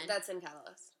command. That's in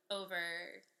Catalyst.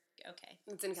 Okay.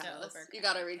 It's in Catalyst. So you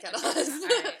gotta read Catalyst. All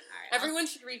right. Everyone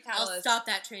should read Catalyst. I'll stop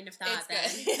that train of thought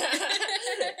then.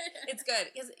 It's good.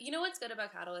 Because you know what's good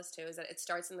about Catalyst, too, is that it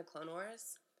starts in the Clone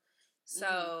Wars.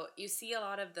 So you see a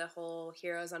lot of the whole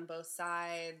heroes on both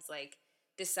sides, like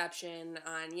deception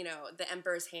on, the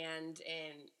Emperor's hand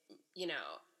in,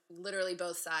 literally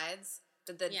both sides.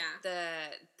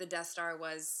 The Death Star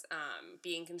was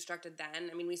being constructed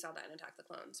then. I mean, we saw that in Attack the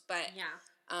Clones. But,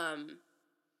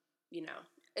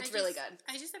 it's really good.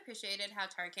 I just appreciated how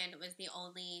Tarkin was the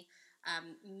only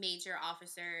major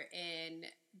officer in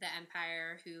the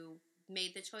Empire who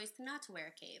made the choice not to wear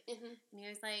a cape. And he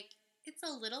was like, it's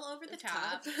a little over the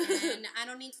top, and I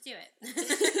don't need to do it.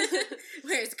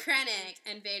 Whereas Krennic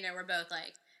and Vader were both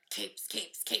like, capes.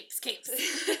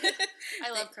 I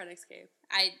love Krennic's cape.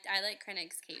 I like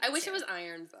Krennic's cape, I wish it was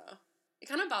ironed, though. It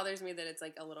kind of bothers me that it's,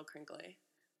 like, a little crinkly.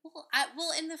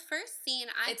 Well, in the first scene,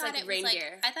 I thought it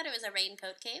was a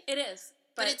raincoat cape. It is.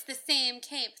 But it's the same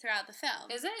cape throughout the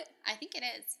film. Is it? I think it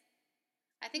is.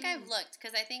 I think I've looked,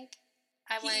 because I think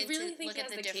I wanted to look at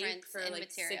the difference for in like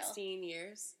material. 16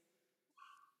 years.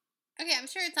 Okay, I'm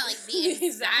sure it's not like the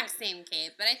exact same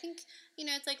cape, but I think,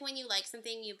 it's like when you like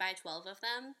something, you buy 12 of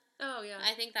them. Oh, yeah.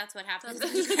 I think that's what happens in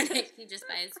Krennic. He just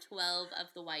buys 12 of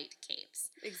the white capes.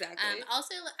 Exactly.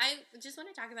 Also, I just want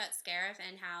to talk about Scarif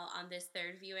and how on this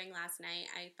third viewing last night,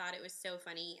 I thought it was so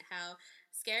funny how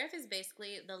Scarif is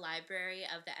basically the library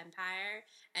of the Empire,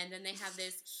 and then they have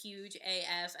this huge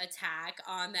AF attack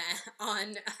on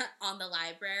the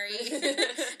library,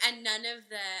 and none of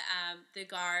the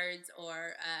guards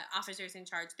or officers in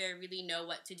charge there really know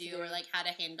what to do or like how to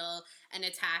handle an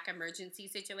attack emergency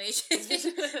situation. He's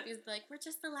like, we're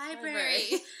just the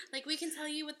library. Like, we can tell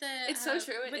you what the... It's so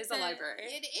true. It is a library.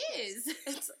 It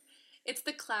is. It's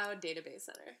the cloud database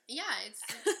center. Yeah,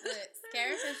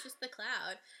 Scarif is just the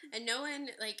cloud. And no one,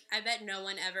 like, I bet no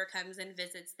one ever comes and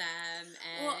visits them.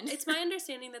 And well, it's my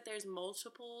understanding that there's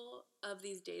multiple of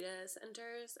these data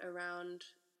centers around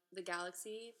the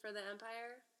galaxy for the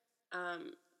Empire.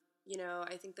 You know,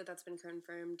 I think that's been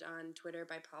confirmed on Twitter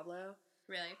by Pablo.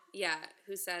 Really? Yeah,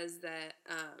 who says that,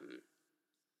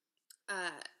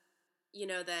 you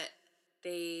know, that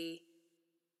they...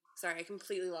 Sorry, I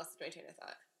completely lost my train of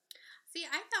thought. See,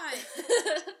 I thought...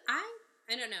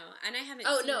 I don't know, and I haven't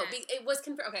seen that. It was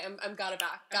confirmed... Okay, I'm got it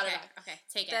back. Okay,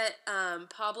 take it. That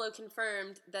Pablo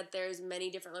confirmed that there's many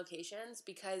different locations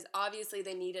because obviously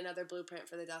they need another blueprint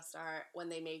for the Death Star when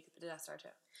they make the Death Star 2.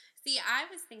 See, I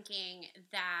was thinking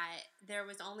that there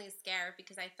was only Scarif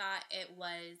because I thought it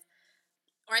was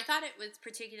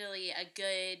particularly a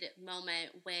good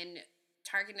moment when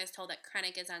Tarkin is told that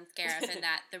Krennic is on Scarif and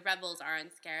that the rebels are on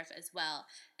Scarif as well.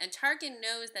 And Tarkin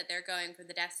knows that they're going for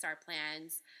the Death Star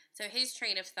plans. So his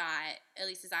train of thought, at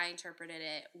least as I interpreted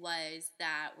it, was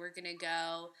that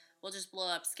we'll just blow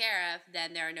up Scarif,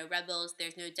 then there are no rebels,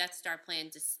 there's no Death Star plan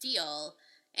to steal,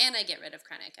 and I get rid of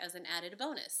Krennic as an added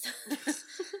bonus.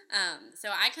 So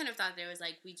I kind of thought there was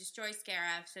like, we destroy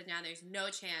Scarif, so now there's no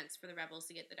chance for the rebels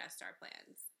to get the Death Star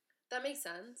plans. That makes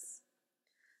sense.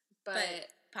 But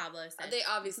Pablo said they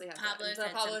obviously have Pablo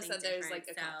said there's like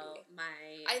a so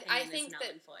copy. I think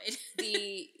that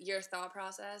your thought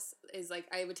process is like,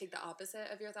 I would take the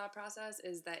opposite of your thought process,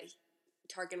 is that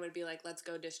Tarkin would be like, let's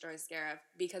go destroy Scarif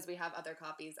because we have other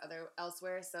copies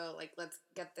elsewhere, so like let's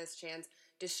get this chance,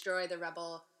 destroy the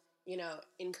rebel, you know,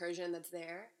 incursion that's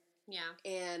there. Yeah.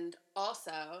 And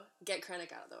also get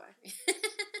Krennic out of the way.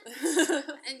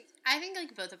 And I think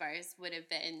like both of ours would have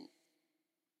been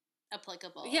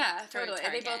applicable. Yeah, totally.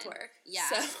 And they both work. Yeah.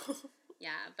 So.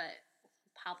 Yeah, but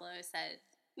Pablo said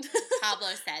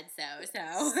so.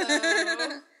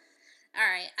 All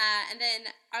right. And then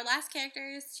our last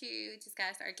characters to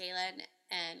discuss are Galen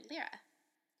and Lyra.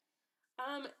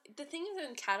 The thing is,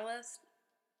 in Catalyst,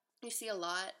 you see a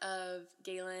lot of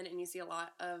Galen and you see a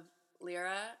lot of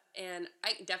Lyra, and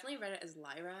I definitely read it as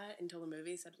Lyra until the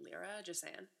movie said Lyra, just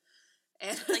saying.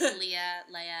 And like Leia,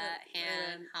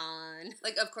 Han, Han.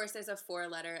 Like, of course, there's a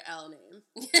 4-letter L name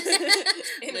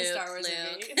in Luke, a Star Wars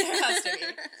movie. There has to be.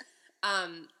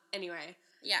 Anyway.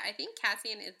 Yeah, I think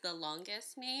Cassian is the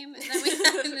longest name that we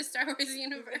have in the Star Wars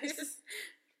universe.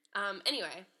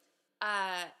 Anyway.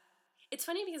 It's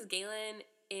funny because Galen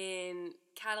in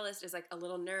Catalyst is like a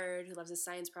little nerd who loves his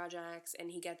science projects,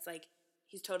 and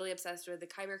he's totally obsessed with the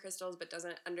Kyber crystals, but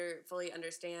doesn't fully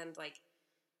understand, like,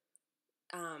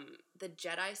 the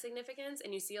Jedi significance,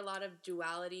 and you see a lot of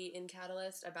duality in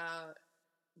Catalyst about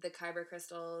the Kyber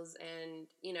crystals, and,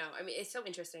 you know, I mean, it's so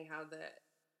interesting how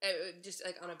just,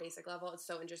 like, on a basic level, it's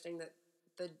so interesting that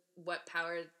what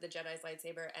powered the Jedi's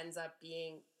lightsaber ends up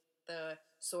being the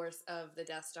source of the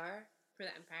Death Star. For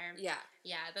the Empire? Yeah.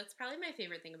 Yeah, that's probably my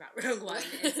favorite thing about Rogue One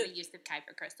is the use of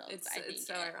Kyber crystals. It's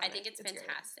so ironic. I think it's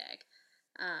fantastic.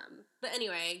 But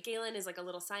anyway, Galen is like a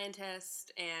little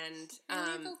scientist, and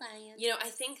you know, I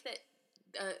think that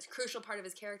a crucial part of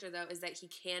his character, though, is that he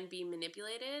can be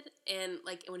manipulated, and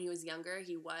like when he was younger,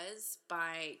 he was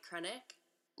by Krennic.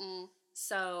 Mm.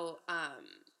 So,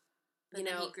 but then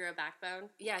he grew a backbone.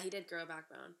 Yeah, he did grow a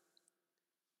backbone.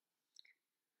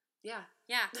 Yeah.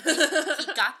 Yeah, he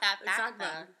got that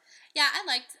backbone. Yeah, I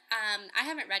liked, I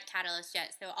haven't read Catalyst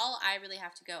yet, so all I really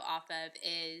have to go off of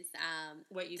is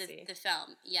what you see. The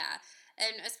film, yeah.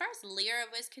 And as far as Lyra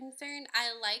was concerned,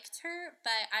 I liked her,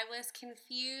 but I was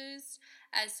confused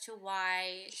as to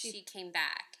why she came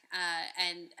back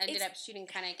and ended up shooting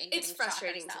Krennic and getting shot herself. It's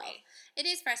frustrating to me. It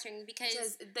is frustrating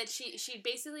because that she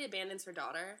basically abandons her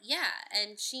daughter. Yeah,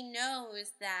 and she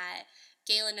knows that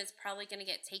Galen is probably going to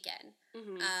get taken.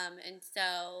 Mm-hmm. And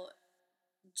so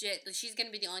she's going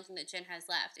to be the only thing that Jyn has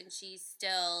left, and she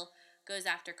still goes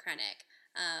after Krennic.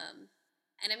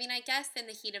 And I mean, I guess in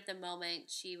the heat of the moment,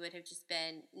 she would have just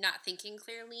been not thinking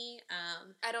clearly.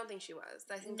 I don't think she was.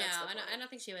 I think I don't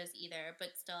think she was either.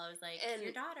 But still, I was like,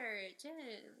 your daughter,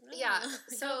 Jyn. Yeah.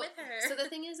 Go with her. So the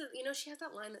thing is, you know, she has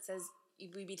that line that says,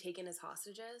 "We be taken as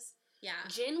hostages." Yeah.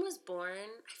 Jyn was born,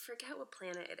 I forget what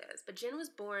planet it is, but Jyn was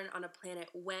born on a planet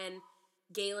when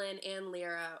Galen and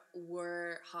Lyra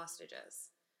were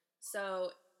hostages.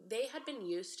 So they had been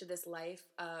used to this life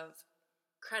of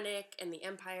Krennic and the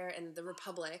Empire and the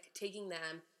Republic taking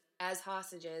them as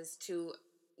hostages to,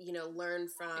 learn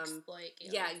from... Exploit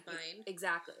Galen's mind.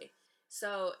 Exactly.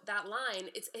 So that line,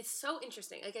 it's so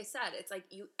interesting. Like I said, it's like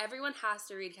everyone has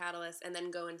to read Catalyst and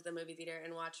then go into the movie theater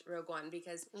and watch Rogue One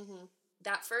because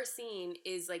that first scene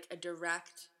is like a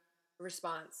direct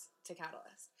response to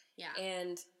Catalyst. Yeah.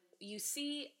 And you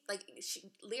see, like,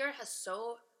 Lyra has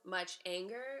so much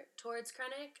anger towards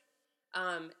Krennic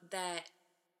that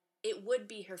it would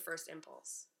be her first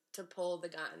impulse to pull the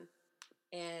gun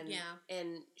and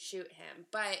shoot him.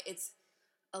 But it's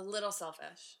a little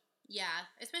selfish. Yeah,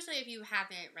 especially if you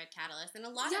haven't read Catalyst. And a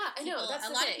lot of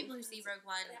people who see Rogue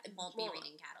One won't be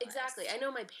reading Catalyst. Exactly. I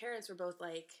know my parents were both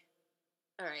like,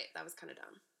 all right, that was kind of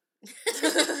dumb.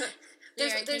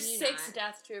 There's 6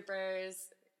 Death Troopers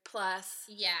plus.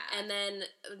 Yeah. And then,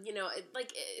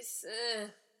 it's...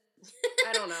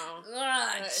 I don't know.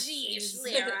 Jeez,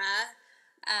 Lyra.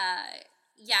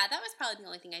 Yeah, that was probably the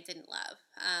only thing I didn't love,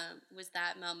 was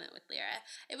that moment with Lyra.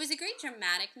 It was a great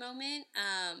dramatic moment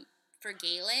for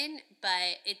Galen,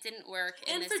 but it didn't work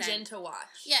in the sense... And for Jyn to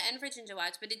watch. Yeah, and for Jyn to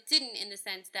watch, but it didn't in the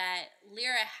sense that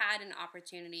Lyra had an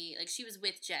opportunity. Like, she was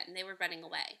with Jyn. They were running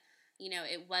away.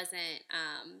 It wasn't...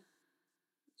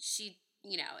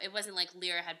 it wasn't like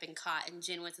Lyra had been caught and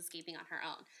Jyn was escaping on her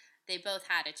own. They both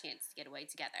had a chance to get away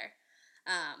together.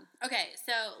 Okay,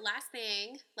 so last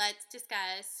thing, let's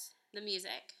discuss the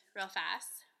music real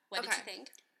fast. What did you think?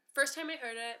 First time I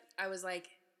heard it, I was like,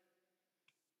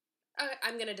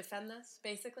 I'm going to defend this,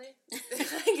 basically.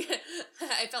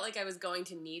 I felt like I was going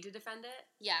to need to defend it.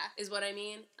 Yeah. Is what I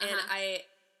mean. And I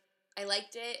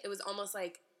liked it. It was almost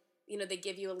like, they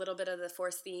give you a little bit of the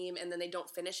Force theme and then they don't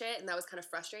finish it, and that was kind of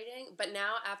frustrating. But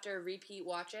now, after repeat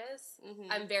watches,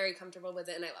 I'm very comfortable with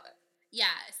it, and I love it. Yeah,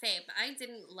 same. I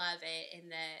didn't love it in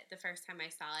the first time I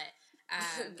saw it.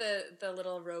 The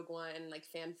little Rogue One, like,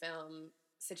 fan film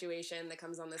situation that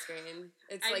comes on the screen.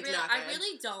 It's not good. I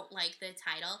really don't like the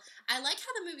title. I like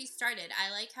how the movie started.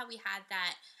 I like how we had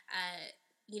that,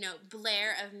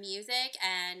 blare of music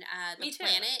and the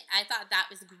planet. I thought that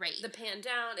was great. The pan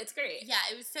down, it's great. Yeah,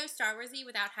 it was so Star Wars-y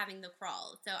without having the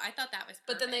crawl. So I thought that was perfect.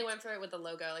 But then they went for it with the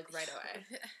logo, like, right away.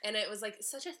 And it was, like,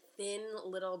 such a thin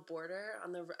little border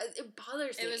on the... It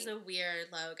bothers me. It was a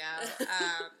weird logo.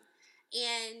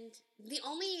 And the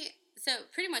only... So,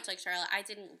 pretty much like Charlotte, I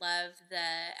didn't love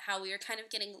how we were kind of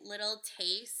getting little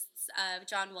tastes of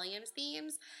John Williams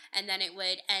themes, and then it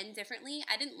would end differently.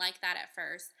 I didn't like that at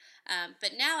first,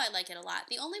 but now I like it a lot.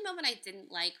 The only moment I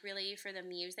didn't like, really, for the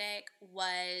music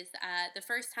was the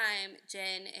first time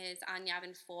Jyn is on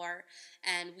Yavin 4,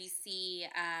 and we see...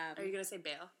 Are you going to say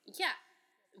Bail? Yeah.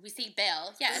 We see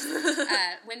Bail, yes.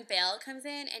 When Bail comes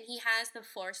in and he has the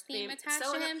Force theme attached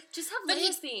to him. Just have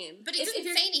Leia's theme. But it doesn't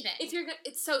say anything.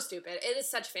 It's so stupid. It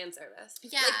is such fan service.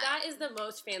 Yeah. Like, that is the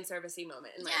most fan servicey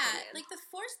moment, in my opinion. Yeah, like, the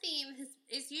Force theme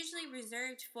is usually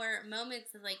reserved for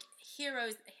moments of, like,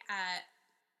 heroics,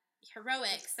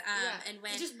 and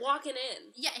when... He's just walking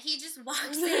in. Yeah, he just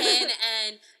walks in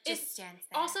and just stands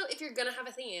there. Also, if you're gonna have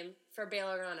a theme for Bail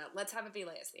Organa, let's have it be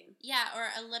Leia's theme. Yeah, or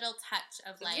a little touch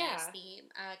of Leia's theme,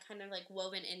 kind of, like,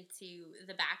 woven into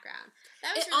the background.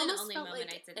 That was really the only moment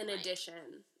I didn't like. An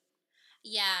addition.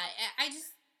 Yeah, I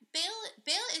just...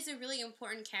 Bail is a really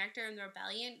important character in the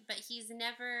Rebellion, but he's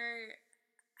never...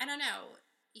 I don't know.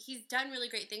 He's done really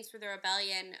great things for the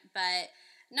Rebellion, but...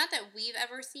 Not that we've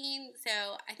ever seen,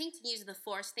 so I think to use the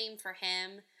Force theme for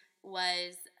him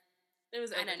was... It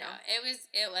was overkill. I don't know. It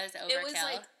was overkill. It was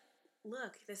like,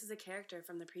 look, this is a character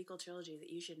from the prequel trilogy that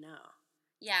you should know.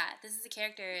 Yeah, this is a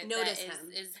character notice that him.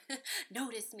 is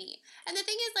notice me. And the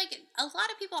thing is, like, a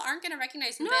lot of people aren't going to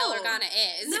recognize who Bail Organa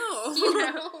is. No.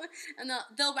 And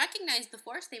they'll recognize the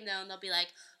Force theme, though, and they'll be like,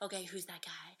 okay, who's that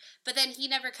guy? But then he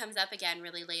never comes up again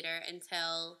really later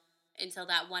until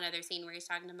that one other scene where he's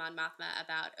talking to Mon Mothma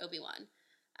about Obi-Wan.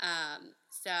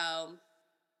 So,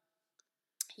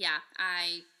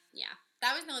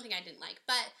 that was the only thing I didn't like.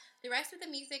 But the rest of the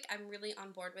music, I'm really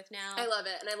on board with now. I love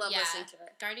it, and I love listening to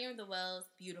it. Guardian of the Whills,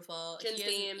 beautiful. Jyn's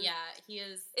theme. Yeah, he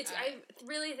is. I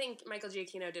really think Michael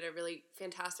Giacchino did a really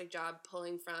fantastic job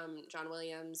pulling from John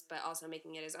Williams, but also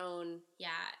making it his own. Yeah,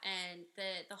 and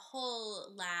the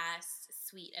whole last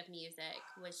suite of music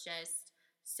was just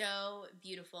so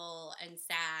beautiful and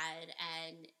sad,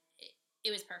 and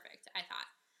it was perfect, I thought.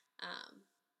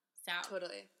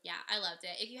 Totally. Yeah, I loved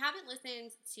it. If you haven't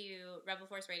listened to Rebel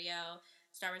Force Radio,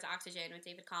 Star Wars Oxygen with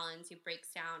David Collins, who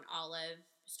breaks down all of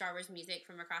Star Wars music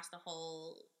from across the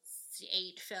whole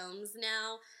 8 films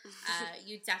now,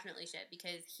 you definitely should,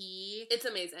 because it's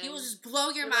amazing. He will just blow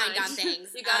your mind on things.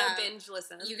 You gotta binge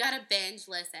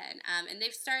listen. And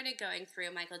they've started going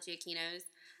through Michael Giacchino's.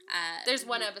 There's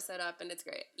one episode up, and it's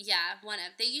great. Yeah,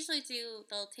 they usually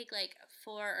they'll take like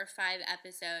 4 or 5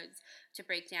 episodes to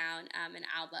break down an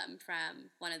album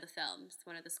from one of the films,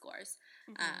 one of the scores.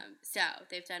 Mm-hmm. So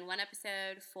they've done one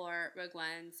episode for Rogue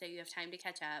One, so you have time to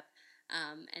catch up.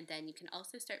 And then you can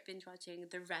also start binge watching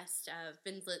the rest of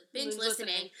binge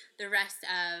listening the rest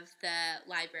of the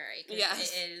library.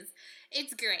 Yes.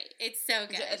 It's great. It's so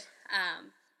good.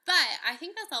 But I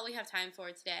think that's all we have time for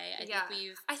today. I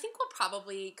think we'll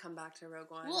probably come back to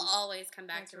Rogue One. We'll always come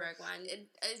back to Rogue One.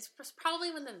 It's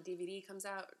probably when the DVD comes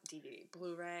out.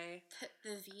 Blu-ray. The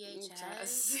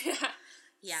VHS. Yeah.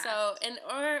 Yeah. So,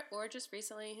 or just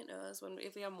recently, who knows,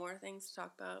 if we have more things to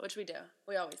talk about, which we do.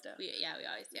 We always do. We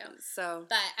always do. So.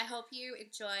 But I hope you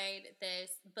enjoyed this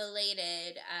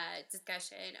belated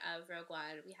discussion of Rogue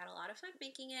One. We had a lot of fun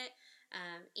making it.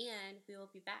 And we will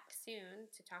be back soon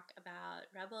to talk about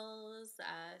Rebels,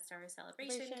 Star Wars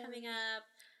Celebration coming up.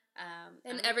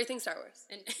 And everything Star Wars.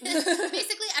 And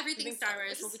basically everything Star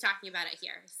Wars. We'll be talking about it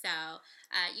here. So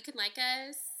you can like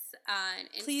us on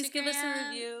Instagram. Please give us a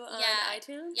review on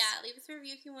iTunes. Yeah, leave us a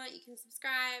review if you want. You can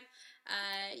subscribe.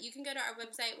 You can go to our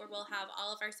website where we'll have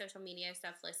all of our social media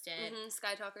stuff listed.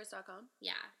 Skytalkers.com.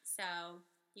 Yeah, so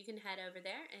you can head over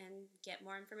there and get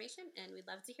more information, and we'd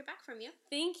love to hear back from you.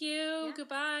 Thank you. Yeah.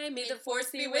 Goodbye. May the Force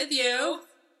be with you.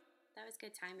 That was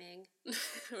good timing.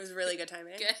 It was really good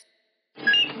timing. Good.